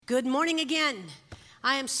Good morning again.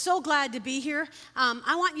 I am so glad to be here.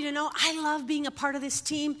 I want you to know I love being a part of this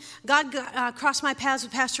team. God crossed my paths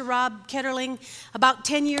with Pastor Rob Ketterling about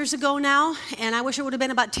 10 years ago now, and I wish it would have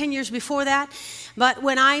been about 10 years before that. But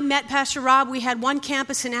when I met Pastor Rob, we had one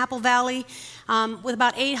campus in Apple Valley with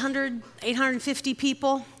about 850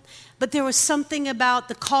 people. But there was something about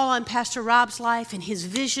the call on Pastor Rob's life and his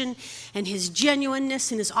vision and his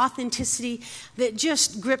genuineness and his authenticity that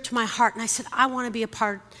just gripped my heart. And I said, I want to be a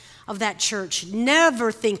part of that church,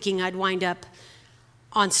 never thinking I'd wind up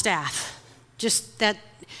on staff. Just that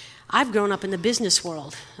I've grown up in the business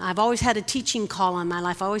world. I've always had a teaching call on my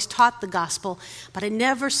life. I always taught the gospel, but I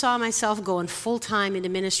never saw myself going full-time into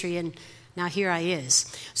ministry, and now here I is.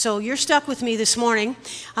 So you're stuck with me this morning.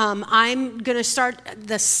 I'm going to start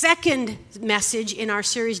the second message in our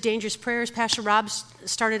series, Dangerous Prayers. Pastor Rob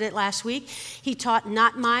started it last week. He taught,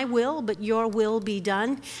 not my will, but your will be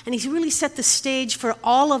done. And he's really set the stage for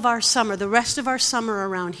all of our summer, the rest of our summer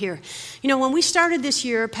around here. You know, when we started this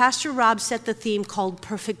year, Pastor Rob set the theme called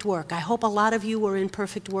Perfect Work. I hope a lot of you were in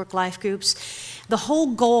Perfect Work life groups. The whole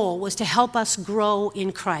goal was to help us grow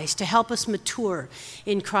in Christ, to help us mature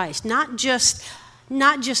in Christ, not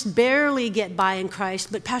just barely get by in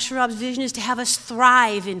Christ, but Pastor Rob's vision is to have us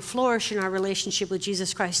thrive and flourish in our relationship with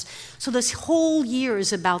Jesus Christ. So this whole year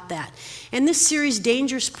is about that. And this series,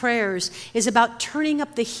 Dangerous Prayers, is about turning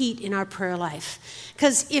up the heat in our prayer life.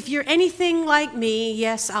 Because if you're anything like me,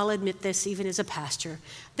 yes, I'll admit this even as a pastor,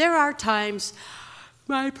 there are times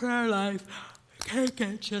my prayer life can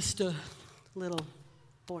get just a little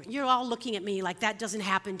boring. You're all looking at me like that doesn't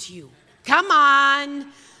happen to you. Come on.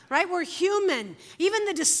 Right? We're human. Even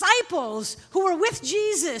the disciples who were with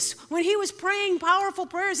Jesus when he was praying powerful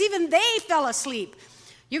prayers, even they fell asleep.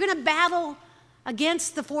 You're going to battle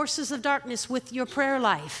against the forces of darkness with your prayer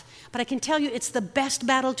life. But I can tell you it's the best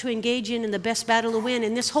battle to engage in and the best battle to win.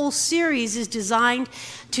 And this whole series is designed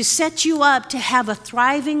to set you up to have a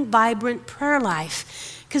thriving, vibrant prayer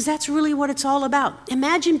life. Because that's really what it's all about.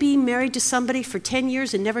 Imagine being married to somebody for 10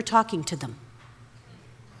 years and never talking to them.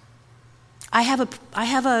 I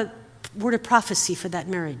have a word of prophecy for that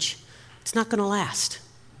marriage. It's not going to last.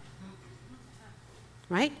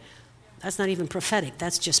 Right? That's not even prophetic.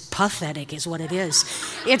 That's just pathetic is what it is.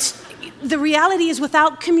 The reality is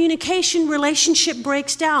without communication, relationship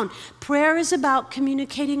breaks down. Prayer is about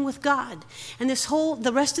communicating with God. And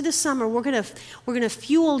the rest of the summer, we're going to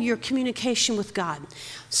fuel your communication with God.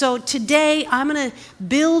 So today, I'm going to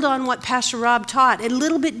build on what Pastor Rob taught. A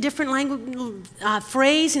little bit different language,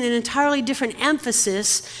 phrase and an entirely different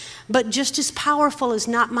emphasis, but just as powerful as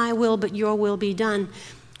not my will, but your will be done.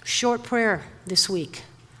 Short prayer this week.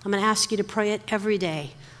 I'm going to ask you to pray it every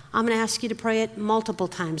day. I'm going to ask you to pray it multiple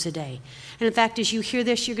times a day. And in fact, as you hear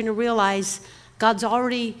this, you're going to realize God's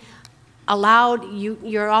already allowed you,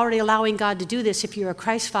 you're already allowing God to do this if you're a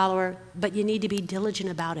Christ follower, but you need to be diligent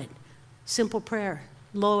about it. Simple prayer.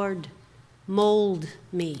 Lord, mold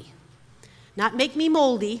me. Not make me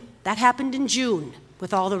moldy. That happened in June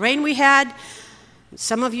with all the rain we had.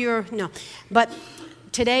 Some of you no. But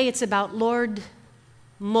today it's about, Lord,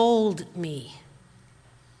 mold me.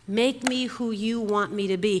 Make me who you want me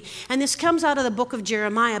to be. And this comes out of the book of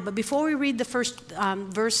Jeremiah. But before we read the first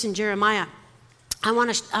verse in Jeremiah, I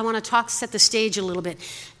want to set the stage a little bit.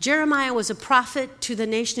 Jeremiah was a prophet to the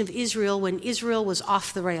nation of Israel when Israel was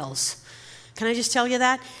off the rails. Can I just tell you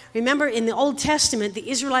that? Remember, in the Old Testament, the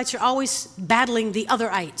Israelites are always battling the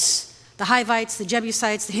otherites. The Hivites, the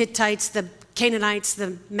Jebusites, the Hittites, the Canaanites,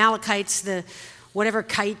 the Amalekites, the whatever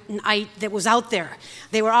kite and ite that was out there.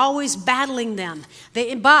 They were always battling them.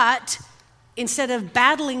 But instead of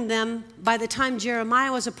battling them, by the time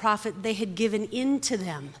Jeremiah was a prophet, they had given in to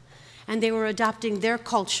them. And they were adopting their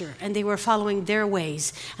culture, and they were following their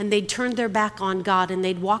ways. And they'd turned their back on God, and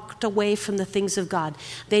they'd walked away from the things of God.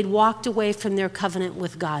 They'd walked away from their covenant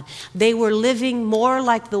with God. They were living more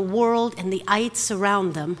like the world and the ites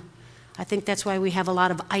around them. I think that's why we have a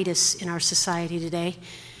lot of itis in our society today,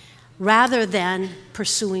 rather than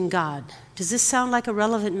pursuing God. Does this sound like a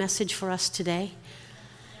relevant message for us today?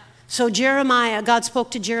 So God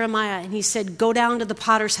spoke to Jeremiah, and he said, go down to the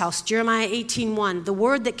potter's house. Jeremiah 18:1, the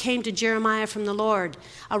word that came to Jeremiah from the Lord,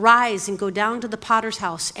 arise and go down to the potter's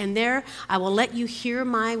house, and there I will let you hear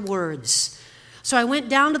my words. So I went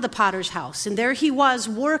down to the potter's house, and there he was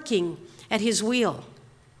working at his wheel.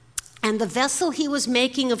 And the vessel he was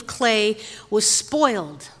making of clay was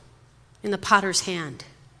spoiled in the potter's hand.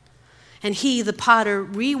 And he, the potter,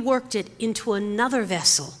 reworked it into another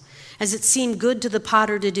vessel, as it seemed good to the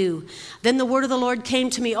potter to do. Then the word of the Lord came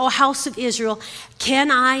to me, O house of Israel, can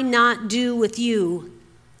I not do with you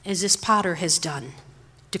as this potter has done,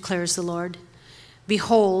 declares the Lord.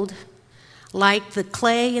 Behold, like the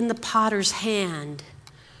clay in the potter's hand,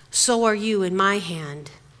 so are you in my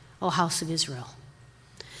hand, O house of Israel.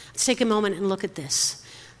 Let's take a moment and look at this.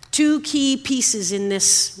 Two key pieces in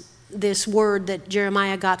this word that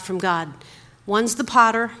Jeremiah got from God. One's the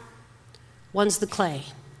potter, one's the clay.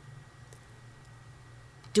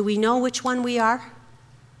 Do we know which one we are?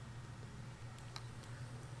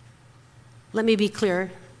 Let me be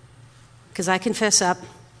clear, because I confess up,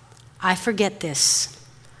 I forget this.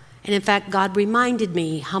 And in fact, God reminded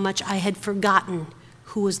me how much I had forgotten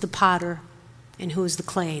who was the potter and who was the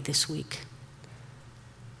clay this week.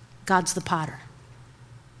 God's the potter.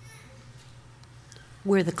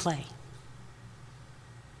 We're the clay.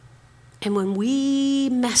 And when we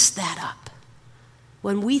mess that up,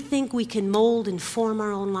 when we think we can mold and form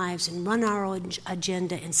our own lives and run our own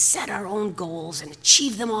agenda and set our own goals and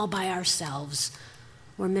achieve them all by ourselves,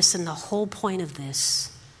 we're missing the whole point of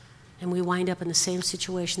this. And we wind up in the same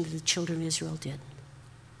situation that the children of Israel did.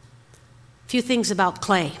 A few things about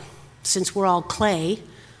clay. Since we're all clay,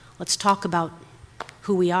 let's talk about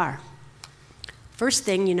who we are. First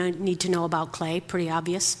thing you need to know about clay, pretty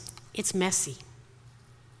obvious, it's messy.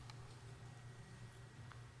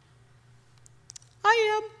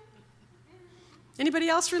 I am. Anybody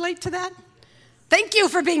else relate to that? Thank you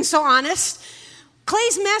for being so honest.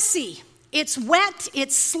 Clay's messy. It's wet,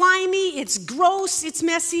 it's slimy, it's gross, it's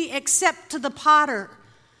messy, except to the potter.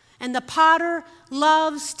 And the potter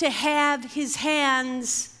loves to have his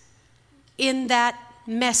hands in that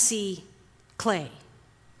messy clay.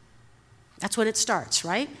 That's when it starts,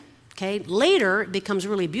 right? Okay. Later, it becomes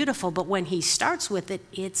really beautiful, but when he starts with it,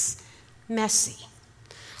 it's messy.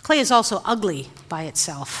 Clay is also ugly by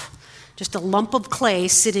itself. Just a lump of clay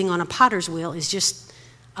sitting on a potter's wheel is just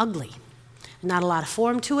ugly. Not a lot of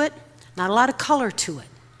form to it. Not a lot of color to it.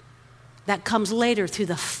 That comes later through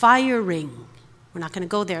the firing. We're not going to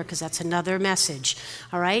go there because that's another message,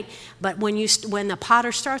 all right? But when the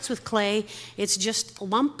potter starts with clay, it's just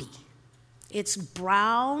lumpy. It's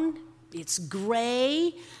brown, it's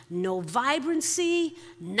gray, no vibrancy,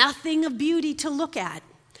 nothing of beauty to look at.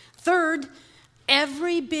 Third,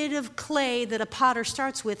 every bit of clay that a potter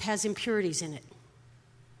starts with has impurities in it.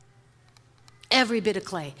 Every bit of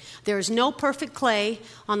clay. There is no perfect clay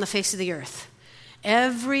on the face of the earth.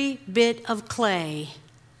 Every bit of clay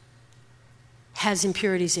has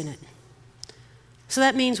impurities in it. So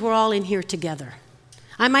that means we're all in here together.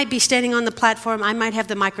 I might be standing on the platform, I might have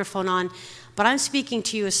the microphone on, but I'm speaking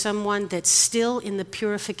to you as someone that's still in the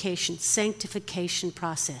purification, sanctification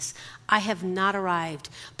process. I have not arrived.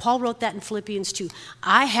 Paul wrote that in Philippians 2.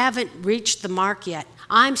 I haven't reached the mark yet.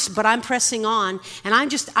 But I'm pressing on, and I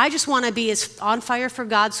just want to be as on fire for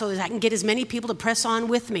God so that I can get as many people to press on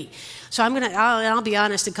with me. So I'll be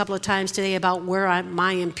honest a couple of times today about where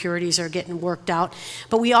my impurities are getting worked out.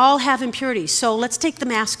 But we all have impurities, so let's take the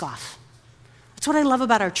mask off. That's what I love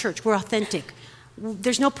about our church. We're authentic.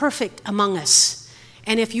 There's no perfect among us.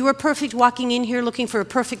 And if you are perfect walking in here looking for a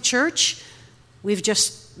perfect church, you've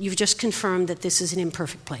just confirmed that this is an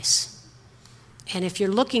imperfect place. And if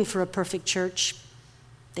you're looking for a perfect church,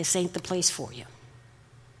 this ain't the place for you.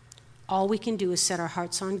 All we can do is set our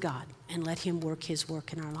hearts on God and let him work his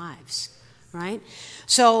work in our lives, right?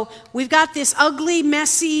 So we've got this ugly,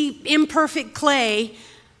 messy, imperfect clay,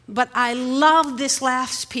 but I love this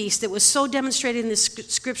last piece that was so demonstrated in this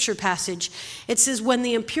scripture passage. It says, when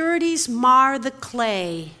the impurities mar the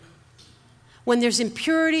clay, when there's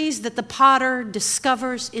impurities that the potter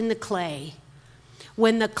discovers in the clay,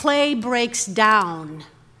 when the clay breaks down,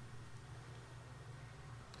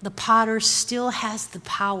 the potter still has the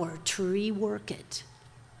power to rework it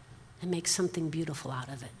and make something beautiful out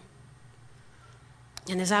of it.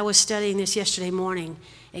 And as I was studying this yesterday morning,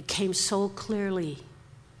 it came so clearly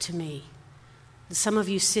to me that some of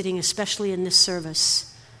you sitting, especially in this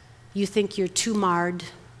service, you think you're too marred,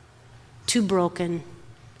 too broken,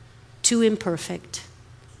 too imperfect,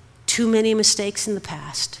 too many mistakes in the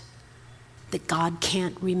past, that God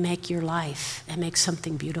can't remake your life and make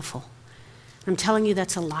something beautiful. I'm telling you,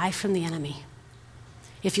 that's a lie from the enemy.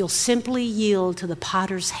 If you'll simply yield to the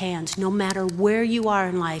potter's hands, no matter where you are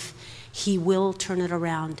in life, he will turn it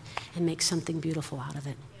around and make something beautiful out of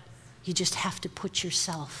it. You just have to put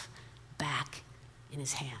yourself back in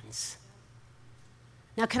his hands.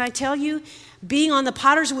 Now, can I tell you, being on the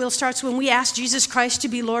potter's wheel starts when we ask Jesus Christ to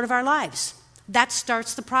be Lord of our lives. That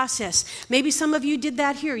starts the process. Maybe some of you did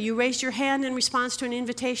that here. You raised your hand in response to an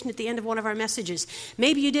invitation at the end of one of our messages.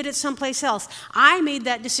 Maybe you did it someplace else. I made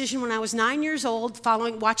that decision when I was 9 years old,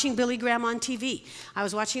 watching Billy Graham on TV. I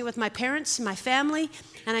was watching it with my parents and my family,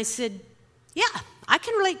 and I said, yeah, I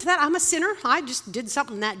can relate to that. I'm a sinner. I just did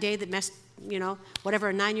something that day that whatever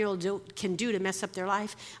a 9-year-old can do to mess up their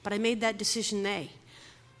life. But I made that decision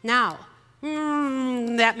Now,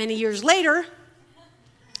 that many years later,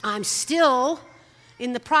 I'm still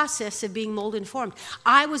in the process of being molded and formed.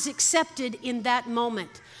 I was accepted in that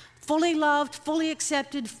moment. Fully loved, fully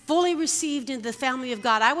accepted, fully received into the family of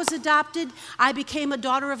God. I was adopted. I became a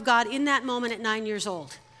daughter of God in that moment at 9 years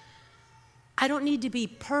old. I don't need to be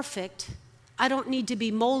perfect. I don't need to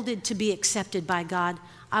be molded to be accepted by God.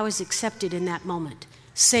 I was accepted in that moment.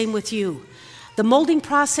 Same with you. The molding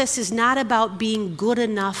process is not about being good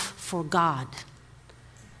enough for God.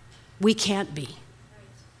 We can't be.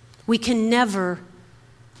 We can never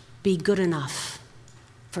be good enough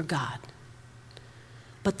for God.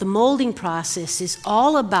 But the molding process is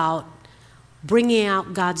all about bringing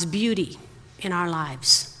out God's beauty in our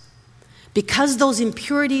lives. Because those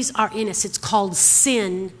impurities are in us, it's called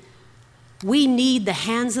sin. We need the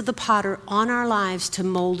hands of the potter on our lives to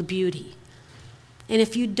mold beauty. And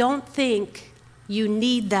if you don't think you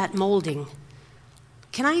need that molding,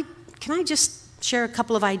 can I just share a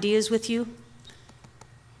couple of ideas with you?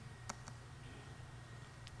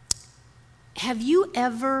 Have you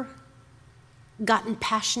ever gotten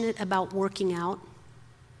passionate about working out?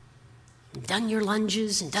 Done your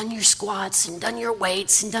lunges and done your squats and done your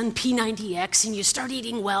weights and done P90X and you start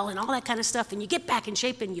eating well and all that kind of stuff and you get back in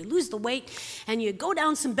shape and you lose the weight and you go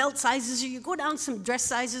down some belt sizes or you go down some dress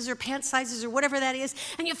sizes or pant sizes or whatever that is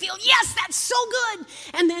and you feel, yes, that's so good.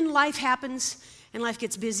 And then life happens and life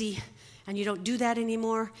gets busy and you don't do that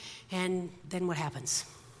anymore, and then what happens?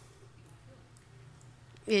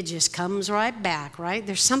 It just comes right back, right?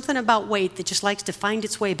 There's something about weight that just likes to find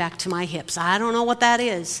its way back to my hips. I don't know what that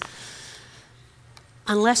is.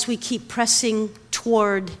 Unless we keep pressing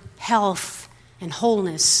toward health and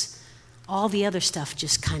wholeness, all the other stuff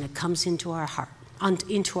just kind of comes into our heart,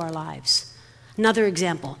 into our lives. Another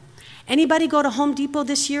example. Anybody go to Home Depot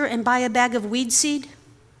this year and buy a bag of weed seed?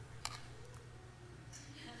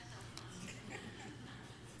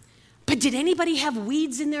 But did anybody have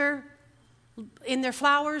weeds in their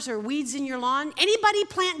flowers or weeds in your lawn? Anybody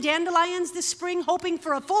plant dandelions this spring hoping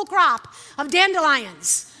for a full crop of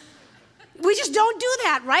dandelions? We just don't do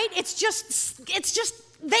that, right? It's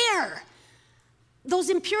just there. Those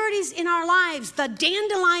impurities in our lives, the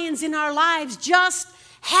dandelions in our lives just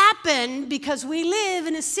happen because we live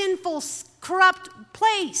in a sinful, corrupt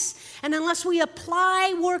place. And unless we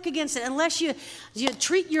apply work against it, unless you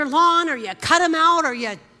treat your lawn or you cut them out or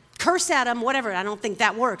you curse at them, whatever. I don't think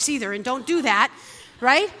that works either, and don't do that,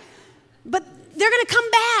 right? But they're going to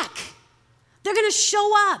come back. They're going to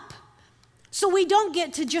show up. So we don't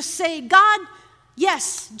get to just say, God,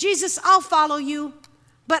 yes, Jesus, I'll follow you,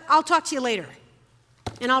 but I'll talk to you later,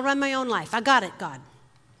 and I'll run my own life. I got it, God.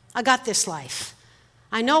 I got this life.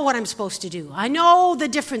 I know what I'm supposed to do. I know the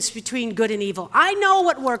difference between good and evil. I know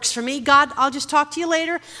what works for me. God, I'll just talk to you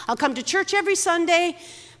later. I'll come to church every Sunday,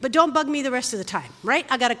 but don't bug me the rest of the time, right?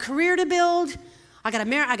 I got a career to build. I got to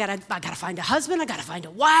marry. I got to find a husband. I got to find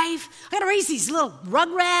a wife. I got to raise these little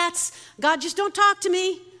rugrats. God, just don't talk to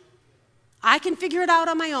me. I can figure it out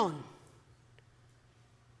on my own.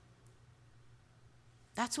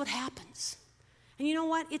 That's what happens. And you know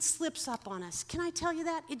what? It slips up on us. Can I tell you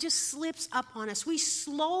that? It just slips up on us. We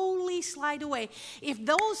slowly slide away. If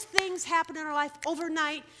those things happen in our life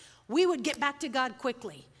overnight, we would get back to God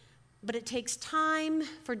quickly. But it takes time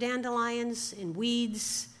for dandelions and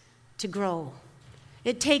weeds to grow.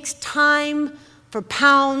 It takes time for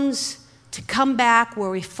pounds to come back where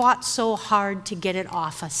we fought so hard to get it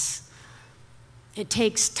off us. It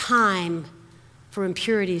takes time for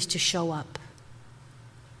impurities to show up.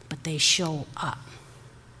 But they show up.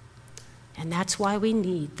 And that's why we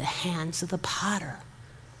need the hands of the potter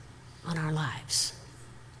on our lives.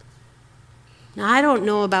 Now, I don't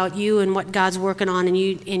know about you and what God's working on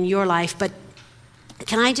in your life, but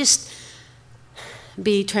can I just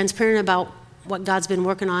be transparent about what God's been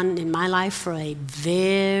working on in my life for a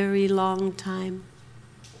very long time?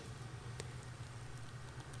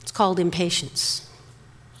 It's called impatience.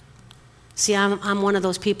 See, I'm one of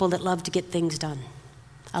those people that love to get things done.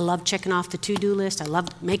 I love checking off the to-do list. I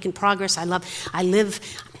love making progress. I live,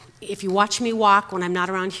 if you watch me walk when I'm not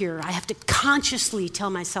around here, I have to consciously tell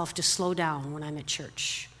myself to slow down when I'm at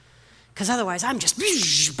church. Because otherwise I'm just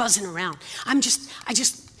buzzing around.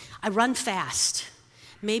 I run fast.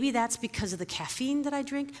 Maybe that's because of the caffeine that I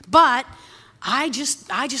drink, but I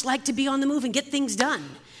just like to be on the move and get things done.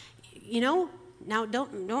 You know? Now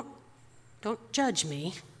don't judge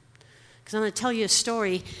me, because I'm going to tell you a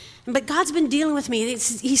story. But God's been dealing with me.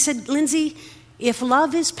 He said, Lindsay, if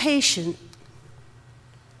love is patient,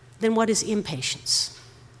 then what is impatience?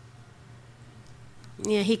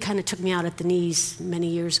 Yeah, he kind of took me out at the knees many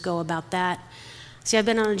years ago about that. See, I've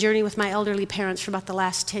been on a journey with my elderly parents for about the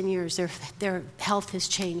last 10 years. Their health has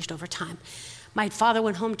changed over time. My father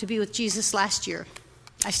went home to be with Jesus last year.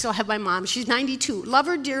 I still have my mom. She's 92. Love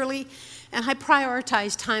her dearly, and I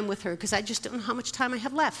prioritize time with her because I just don't know how much time I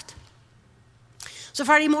have left. So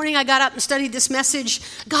Friday morning, I got up and studied this message.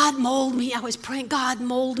 God, mold me. I was praying, God,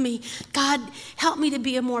 mold me. God, help me to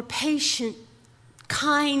be a more patient,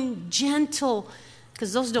 kind, gentle,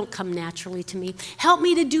 because those don't come naturally to me. Help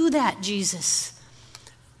me to do that, Jesus.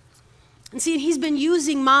 And see, he's been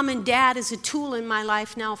using mom and dad as a tool in my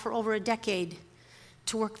life now for over a decade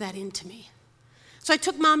to work that into me. So I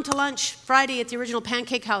took mom to lunch Friday at the original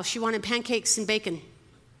pancake house. She wanted pancakes and bacon.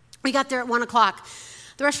 We got there at 1 o'clock.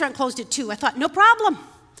 The restaurant closed at 2. I thought, no problem.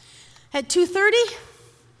 At 2:30,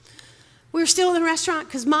 we were still in the restaurant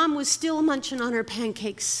because mom was still munching on her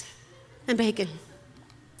pancakes and bacon.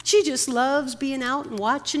 She just loves being out and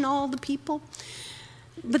watching all the people.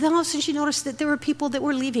 But then all of a sudden she noticed that there were people that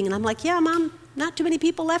were leaving. And I'm like, yeah, Mom, not too many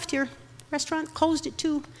people left here. Restaurant closed at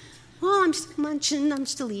 2. Well, I'm still munching, I'm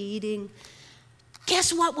still eating.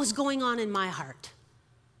 Guess what was going on in my heart?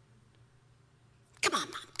 Come on,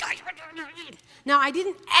 Mom. Now, I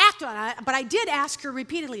didn't act on it, but I did ask her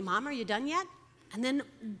repeatedly, Mom, are you done yet? And then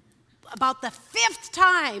about the 5th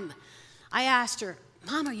time, I asked her,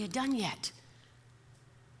 Mom, are you done yet?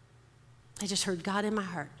 I just heard God in my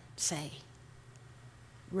heart say,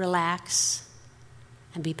 relax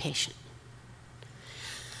and be patient.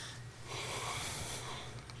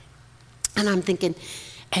 And I'm thinking,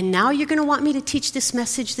 and now you're going to want me to teach this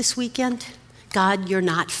message this weekend? God, you're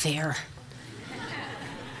not fair.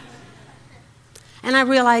 And I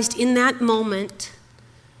realized in that moment,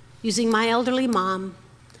 using my elderly mom,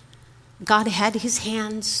 God had his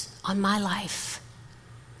hands on my life,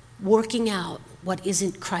 working out what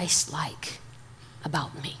isn't Christ-like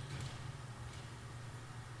about me.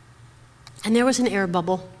 And there was an air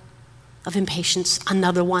bubble of impatience,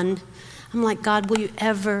 another one. I'm like, God, will you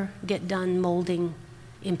ever get done molding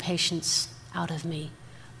impatience out of me,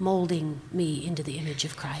 molding me into the image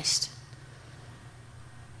of Christ?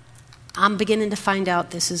 I'm beginning to find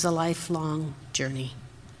out this is a lifelong journey.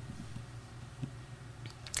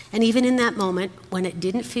 And even in that moment, when it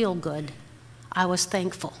didn't feel good, I was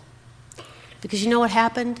thankful. Because you know what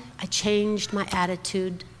happened? I changed my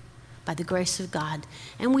attitude by the grace of God,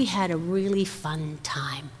 and we had a really fun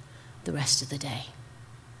time the rest of the day.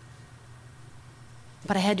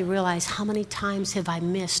 But I had to realize, how many times have I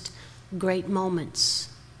missed great moments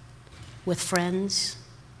with friends,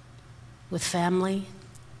 with family?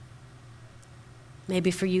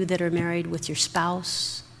 Maybe for you that are married, with your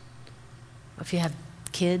spouse, or if you have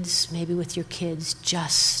kids, maybe with your kids,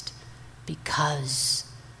 just because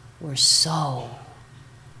we're so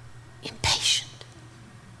impatient.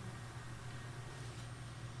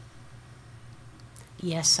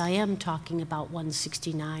 Yes, I am talking about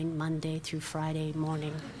 169 Monday through Friday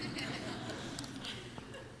morning.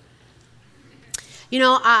 You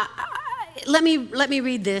know, let me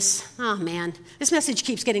read this. Oh man, this message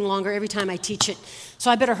keeps getting longer every time I teach it, so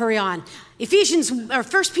I better hurry on.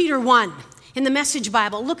 1 Peter 1 in the Message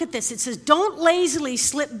Bible. Look at this. It says, "Don't lazily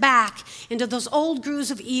slip back into those old grooves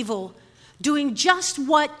of evil, doing just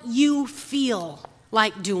what you feel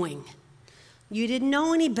like doing. You didn't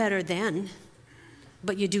know any better then,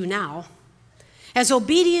 but you do now. As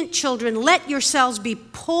obedient children, let yourselves be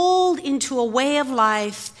pulled into a way of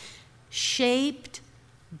life shaped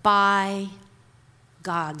by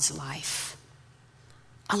God's life.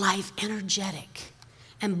 A life energetic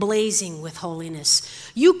and blazing with holiness.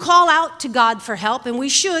 You call out to God for help, and we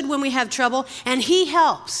should when we have trouble, and he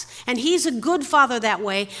helps. And he's a good father that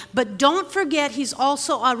way, but don't forget he's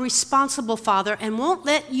also a responsible father and won't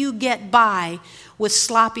let you get by with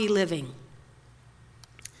sloppy living."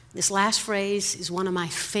 This last phrase is one of my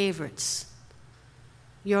favorites.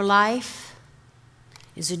 Your life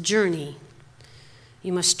is a journey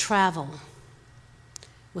you must travel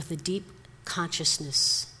with a deep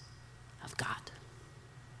consciousness of God.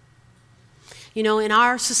 You know, in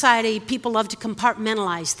our society, people love to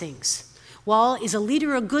compartmentalize things. Well, is a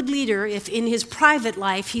leader a good leader if in his private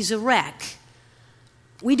life he's a wreck?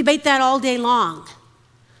 We debate that all day long.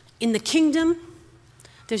 In the kingdom,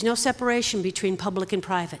 there's no separation between public and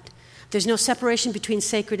private. There's no separation between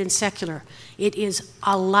sacred and secular. It is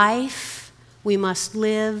a life we must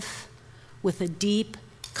live with a deep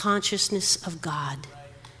consciousness of God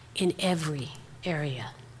in every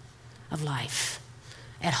area of life.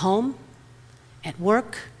 At home, at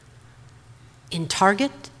work, in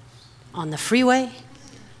Target, on the freeway,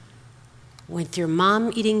 with your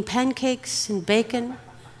mom eating pancakes and bacon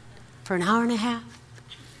for an hour and a half,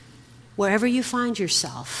 Wherever you find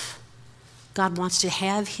yourself, God wants to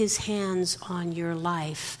have his hands on your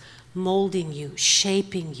life, molding you,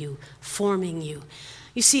 shaping you, forming you.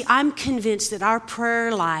 You see, I'm convinced that our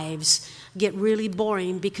prayer lives get really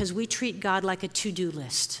boring because we treat God like a to-do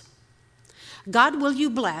list. God, will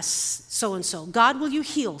you bless so-and-so? God, will you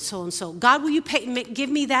heal so-and-so? God, will you give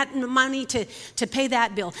me that money to pay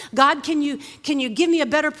that bill? God, can you give me a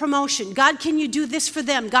better promotion? God, can you do this for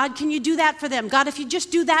them? God, can you do that for them? God, if you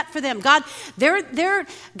just do that for them. God,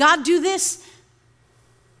 God, do this.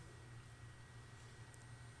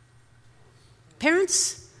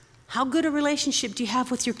 Parents, how good a relationship do you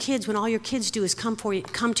have with your kids when all your kids do is come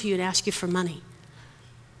to you and ask you for money?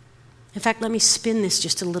 In fact, let me spin this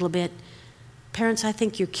just a little bit. Parents, I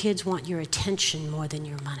think your kids want your attention more than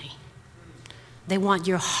your money. They want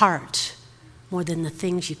your heart more than the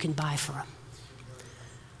things you can buy for them.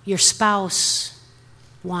 Your spouse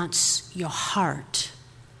wants your heart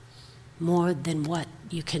more than what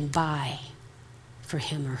you can buy for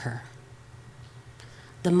him or her.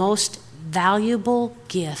 The most valuable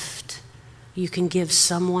gift you can give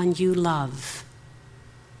someone you love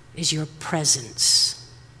is your presence.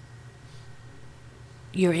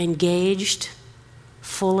 Your engaged,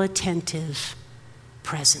 full, attentive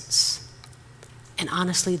presence. And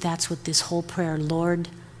honestly, that's what this whole prayer, Lord,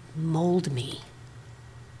 mold me,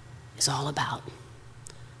 is all about.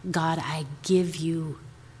 God, I give you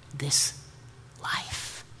this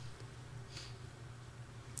life.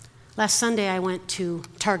 Last Sunday, I went to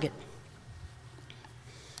Target.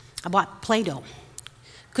 I bought Play-Doh.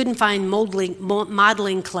 Couldn't find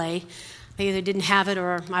modeling clay. They either didn't have it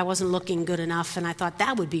or I wasn't looking good enough, and I thought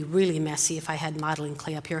that would be really messy if I had modeling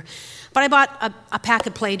clay up here. But I bought a pack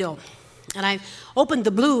of Play-Doh, and I opened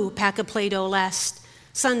the blue pack of Play-Doh last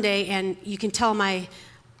Sunday, and you can tell my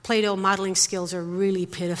Play-Doh modeling skills are really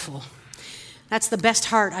pitiful. That's the best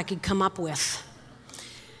heart I could come up with.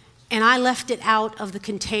 And I left it out of the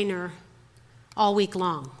container all week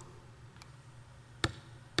long.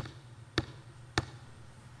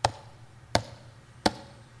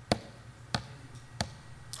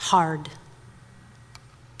 Hard,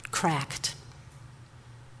 cracked.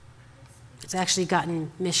 It's actually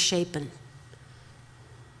gotten misshapen.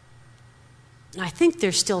 I think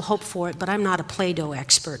there's still hope for it, but I'm not a Play-Doh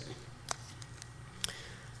expert.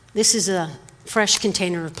 This is a fresh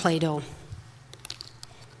container of Play-Doh.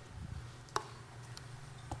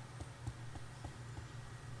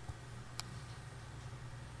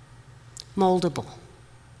 Moldable,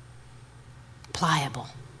 pliable.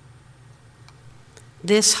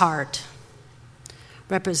 This heart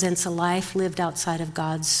represents a life lived outside of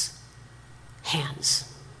God's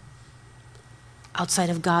hands, outside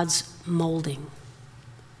of God's molding,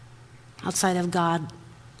 outside of God,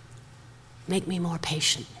 make me more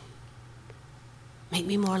patient, make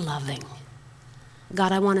me more loving.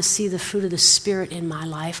 God, I want to see the fruit of the Spirit in my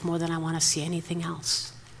life more than I want to see anything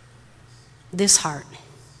else. This heart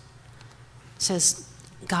says,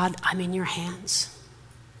 God, I'm in your hands.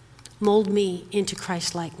 Mold me into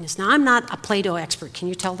Christ-likeness. Now, I'm not a Play-Doh expert. Can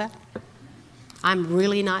you tell that? I'm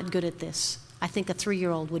really not good at this. I think a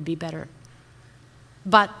 3-year-old would be better.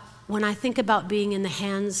 But when I think about being in the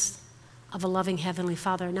hands of a loving Heavenly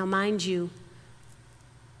Father, now mind you,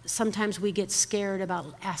 sometimes we get scared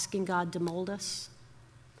about asking God to mold us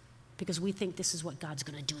because we think this is what God's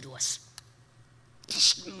going to do to us.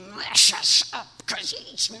 Just mash us up because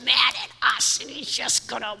he's mad at us and he's just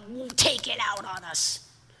going to take it out on us.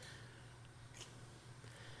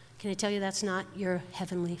 Can I tell you that's not your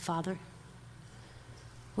Heavenly Father?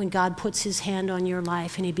 When God puts his hand on your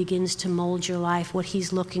life and he begins to mold your life, what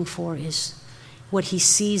he's looking for is, what he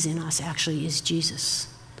sees in us actually is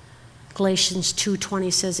Jesus. Galatians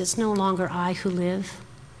 2:20 says, it's no longer I who live,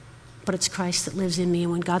 but it's Christ that lives in me.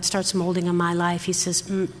 And when God starts molding in my life, he says,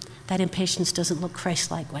 that impatience doesn't look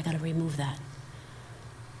Christ-like. I got to remove that.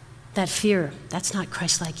 That fear, that's not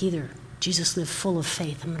Christ-like either. Jesus lived full of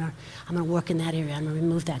faith. I'm gonna work in that area. I'm gonna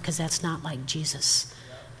remove that because that's not like Jesus.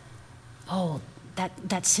 Oh,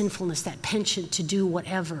 that sinfulness, that penchant to do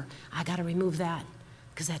whatever, I got to remove that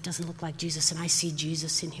because that doesn't look like Jesus, and I see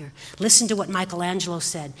Jesus in here. Listen to what Michelangelo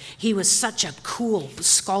said. He was such a cool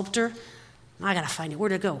sculptor. I got to find it.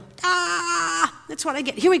 Where'd it go? That's what I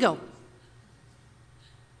get. Here we go.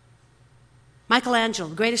 Michelangelo,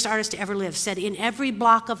 the greatest artist to ever live, said, in every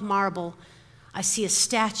block of marble, I see a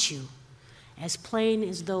statue as plain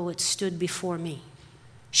as though it stood before me,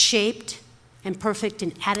 shaped and perfect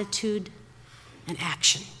in attitude and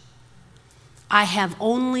action. I have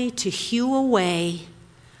only to hew away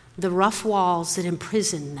the rough walls that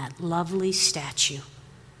imprison that lovely statue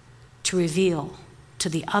to reveal to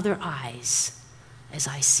the other eyes as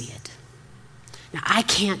I see it. Now, I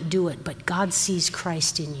can't do it, but God sees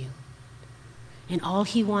Christ in you. And all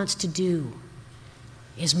he wants to do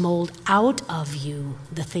is mold out of you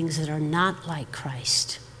the things that are not like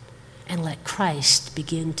Christ and let Christ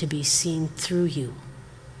begin to be seen through you.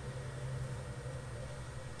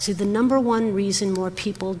 See, the number one reason more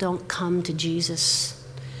people don't come to Jesus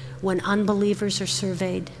when unbelievers are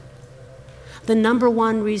surveyed, the number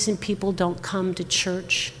one reason people don't come to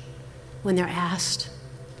church when they're asked,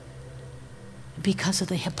 because of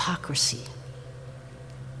the hypocrisy.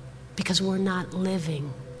 Because we're not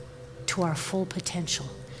living to our full potential.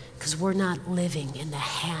 Because we're not living in the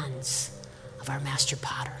hands of our master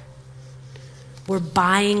potter. We're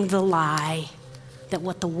buying the lie that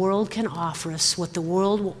what the world can offer us, what the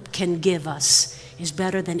world can give us, is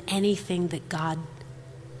better than anything that God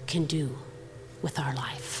can do with our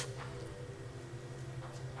life.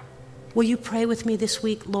 Will you pray with me this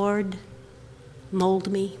week, Lord,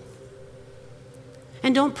 mold me?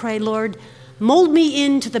 And don't pray, Lord, mold me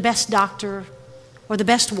into the best doctor or the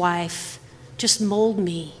best wife. Just mold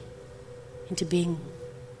me into being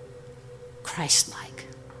Christ-like.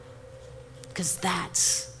 Because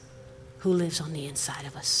that's who lives on the inside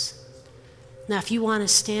of us. Now, if you want to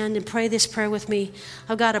stand and pray this prayer with me,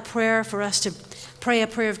 I've got a prayer for us to pray a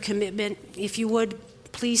prayer of commitment. If you would,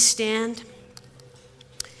 please stand.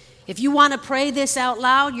 If you want to pray this out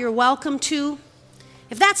loud, you're welcome to.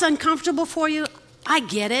 If that's uncomfortable for you, I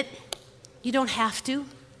get it. You don't have to.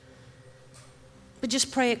 But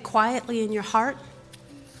just pray it quietly in your heart.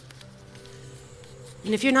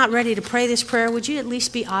 And if you're not ready to pray this prayer, would you at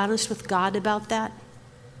least be honest with God about that?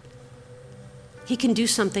 He can do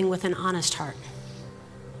something with an honest heart.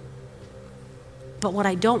 But what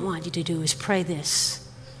I don't want you to do is pray this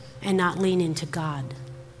and not lean into God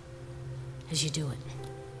as you do it.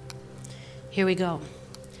 Here we go.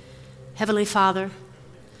 Heavenly Father,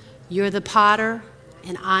 you're the potter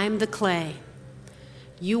and I'm the clay.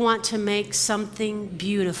 You want to make something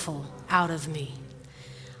beautiful out of me.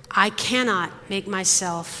 I cannot make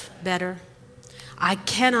myself better. I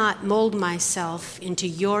cannot mold myself into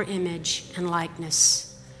your image and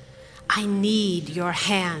likeness. I need your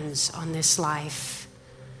hands on this life.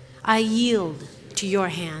 I yield to your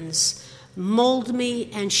hands. Mold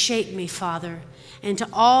me and shape me, Father, into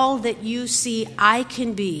all that you see I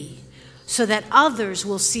can be, so that others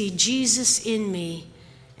will see Jesus in me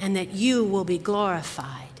and that you will be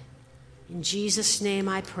glorified. In Jesus' name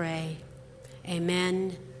I pray.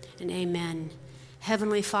 Amen and amen.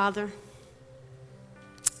 Heavenly Father,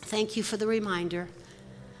 thank you for the reminder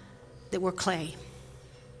that we're clay.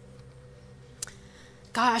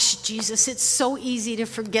 Gosh, Jesus, it's so easy to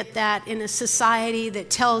forget that in a society that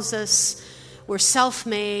tells us we're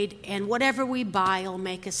self-made and whatever we buy will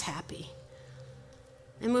make us happy.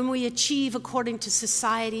 And when we achieve according to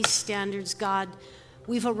society's standards, God,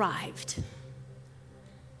 we've arrived.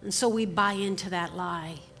 And so we buy into that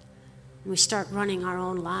lie and we start running our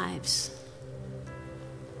own lives.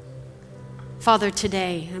 Father,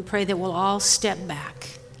 today, I pray that we'll all step back.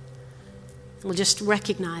 We'll just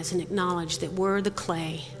recognize and acknowledge that we're the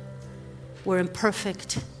clay, we're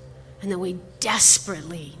imperfect, and that we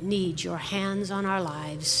desperately need your hands on our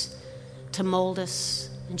lives to mold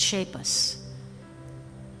us and shape us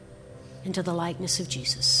into the likeness of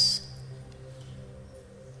Jesus.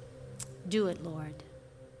 Do it, Lord.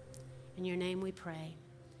 In your name we pray.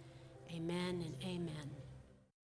 Amen and amen.